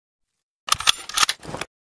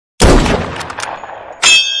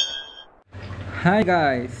Hi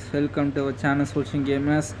guys, welcome to our channel Switching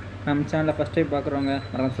Gamers. நம்ம சேனலை first time பார்க்குறவங்க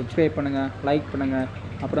மறக்காம சப்ஸ்கிரைப் பண்ணுங்கள், லைக் பண்ணுங்கள்,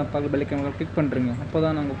 அப்புறம் பக்கத்து பெல் ஐகானை கிளிக் பண்ணுறீங்க. அப்போ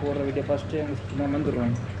தான் நாங்கள் போடுற வீடியோ ஃபஸ்ட்டு உங்களுக்கு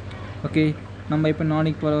வந்துடுவோம். ஓகே, நம்ம இப்போ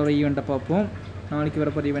நாளைக்கு வர ஒரு ஈவெண்ட்டை பார்ப்போம். நாளைக்கு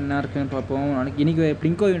வரப்போகிற ஈவெண்ட் என்ன இருக்குன்னு பார்ப்போம். இன்றைக்கி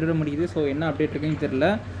பிளிங்கோ ஈவெண்ட் முடியுது. ஸோ என்ன அப்டேட் இருக்குன்னு தெரில.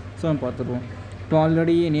 ஸோ நம்ம பார்த்துருவோம். இப்போ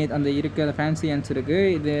ஆல்ரெடி அந்த இருக்க அந்த ஃபேன்சி ஆன்ஸ் இருக்குது.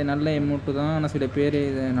 இது நல்ல எமௌண்ட்டு தான், ஆனால் சில பேர்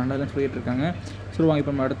இது நல்லா தான் சொல்லிகிட்டு இருக்காங்க. சொல்லுவாங்க.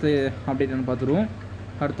 இப்போ நம்ம அடுத்து அப்டேட் என்ன பார்த்துருவோம்.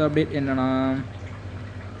 அடுத்த அப்டேட் என்னன்னா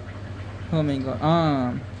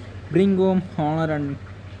பிரிங் ஹோம் ஹானர் அண்ட்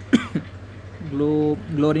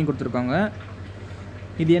க்ளோரின்னு கொடுத்துருக்காங்க.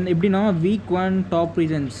 இது என்ன எப்படின்னா வீக் 1 டாப்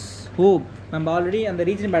ரீஜன்ஸ் ஹோப். நம்ம ஆல்ரெடி அந்த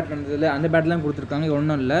ரீஜன் பேட்டில் இருந்ததில்ல, அந்த பேட்டிலாம் கொடுத்துருக்காங்க. இது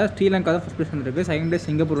ஒன்றும் இல்லை. ஸ்ரீலங்கா தான் ஃபஸ்ட் ப்ளேஸ் வந்திருக்கு, செகண்ட் ப்ளேஸ்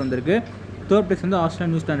சிங்கப்பூர் வந்திருக்கு, தேர்ட் ப்ளேஸ் வந்து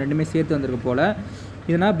ஆஸ்திரேலியா நியூசிலாந்து ரெண்டுமே சேர்த்து வந்திருக்கு போல்.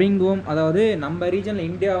 இதனால் பிரிங் ஹோம், அதாவது நம்ம ரீஜனில்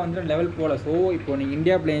இந்தியா வந்து லெவல் போல். ஸோ இப்போ நீங்கள்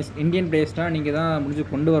இந்தியன் பிளேயர்ஸ்னால் நீங்கள் தான்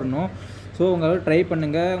முடிஞ்சு கொண்டு வரணும். ஸோ உங்களால் ட்ரை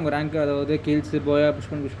பண்ணுங்கள். உங்கள் ரேங்க், அதாவது கீல்ஸு போய்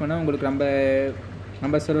புஷ் பண்ண உங்களுக்கு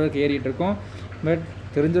நம்ம சர்வருக்கு ஏறிட்டு இருக்கோம். பட்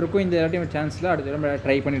தெரிஞ்சிருக்கும் இந்த எல்லாத்தையும் சான்ஸில் அடுத்த நம்ம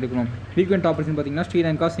ட்ரை பண்ணிட்டு இருக்கணும். வீக் 1 டாப் ரீஜன் பார்த்தீங்கன்னா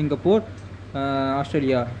Sri Lanka, Singapore,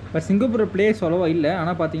 Australia. But Singapore place அவ்வளோவா இல்லை.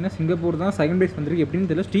 ஆனால் பார்த்தீங்கன்னா சிங்கப்பூர் தான் செகண்ட் பிளேஸ் வந்துருக்கு. எப்படின்னு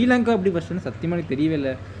தெரியல. ஸ்ரீலங்கா அப்படி ஃபஸ்ட்டு சத்தியமாக தெரியவே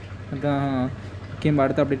இல்லை. அதான் ஓகே.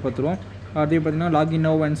 அடுத்த அப்டேட் பார்த்துருவோம். அதே பார்த்தீங்கன்னா login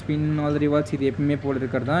now and spin all rewards. இது எப்பவுமே போல்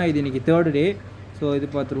இருக்கிறது தான். இது இன்றைக்கி 3rd டே. ஸோ இது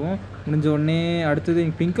பார்த்துருவோம். முடிஞ்ச உடனே அடுத்தது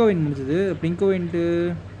எனக்கு பிளிங்கோவின் முடிஞ்சது. பிளிங்கோவின்ட்டு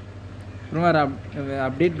அப்புறம் வேறு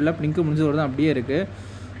அப்டேட் இல்லை. பிளிங்கோ முடிஞ்சதோடு தான் அப்படியே இருக்குது.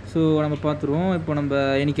 ஸோ நம்ம பார்த்துருவோம். இப்போ நம்ம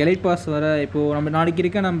இன்றைக்கி எலைட் பாஸ் வர, இப்போது நம்ம நாளைக்கு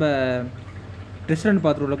இருக்க நம்ம ரெஸ்டாரண்ட்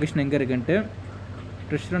பார்த்துருவோம். லொக்கேஷன் எங்கே இருக்குன்ட்டு.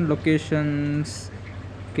 ரெஸ்டாரண்ட் லொக்கேஷன்ஸ்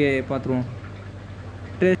ஓகே பார்த்துருவோம்.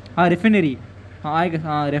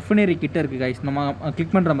 ரெஃபினரி கிட்டே இருக்குது கைஸ். நம்ம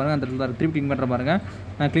கிளிக் பண்ணுற பாருங்கள், அந்த இடத்துல திருப்பி கிளிக் பண்ணுற பாருங்கள்.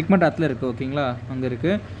 நான் கிளிக் பண்ணுற இடத்துல இருக்குது. ஓகேங்களா, அங்கே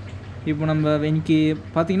இருக்குது. இப்போ நம்ம இன்றைக்கி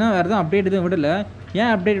பார்த்தீங்கன்னா வேறு எதுவும் அப்டேட் எதுவும் விடல.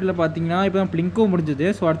 ஏன் அப்டேட் இல்லை பார்த்தீங்கன்னா இப்போ தான் பிளிங்கோ முடிஞ்சது.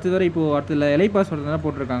 ஸோ அடுத்தது வரை இப்போது அடுத்தது எலை பாஸ் வரதுனால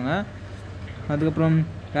போட்டிருக்காங்க. அதுக்கப்புறம்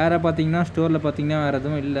வேறு பார்த்தீங்கன்னா ஸ்டோரில் பார்த்தீங்கன்னா வேறு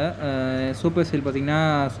எதுவும் இல்லை. சூப்பர் சேல் பார்த்தீங்கன்னா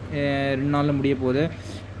 2 நாளில் முடிய போகுது.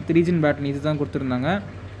 ரீஜன் பேட்டன் இது தான் கொடுத்துருந்தாங்க.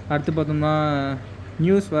 அடுத்து பார்த்தோம்னா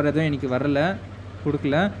நியூஸ் வேறு எதுவும் இன்றைக்கி வரலை,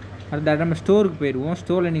 கொடுக்கல. அடுத்த நம்ம ஸ்டோருக்கு போயிடுவோம்.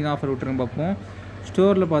 ஸ்டோரில் இன்றைக்கி ஆஃபர் விட்டுருங்க பார்ப்போம்.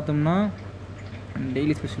 ஸ்டோரில் பார்த்தோம்னா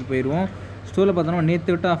டெய்லி ஸ்பெஷல் போயிடுவோம். ஸ்டோரில் பார்த்தோம்னா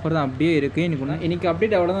நேற்று விட்ட ஆஃபர் தான் அப்படியே இருக்குது. இன்றைக்கி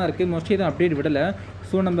அப்டேட் அவ்வளோ தான் இருக்குது. மோஸ்ட்லி தான் அப்டேட் விடலை.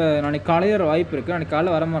 ஸோ நம்ம நாளைக்கு காலையில் ஒரு வாய்ப்பு இருக்குது. நாளைக்கு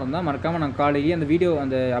காலையில் வர மாதிரி இருந்தால் மறக்காமல் நான் காலையிலேயே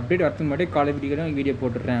அந்த அப்டேட் வரதுக்கு முன்னாடி காலை வீடியோ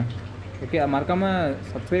போட்டுடுறேன். ஓகே, மறக்காமல்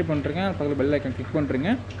சப்ஸ்கிரைப் பண்ணுறேங்க, பக்கத்தில் பெல் ஐக்கன் கிளிக் பண்ணுறேங்க,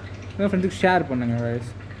 ஃப்ரெண்ட்ஸுக்கு ஷேர்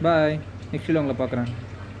பண்ணுங்கள். பாய். நெக்ஸ்ட் வீடியோ உங்களை பார்க்குறேன்.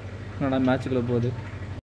 என்னோட மேட்சுக்குள்ளே போகுது.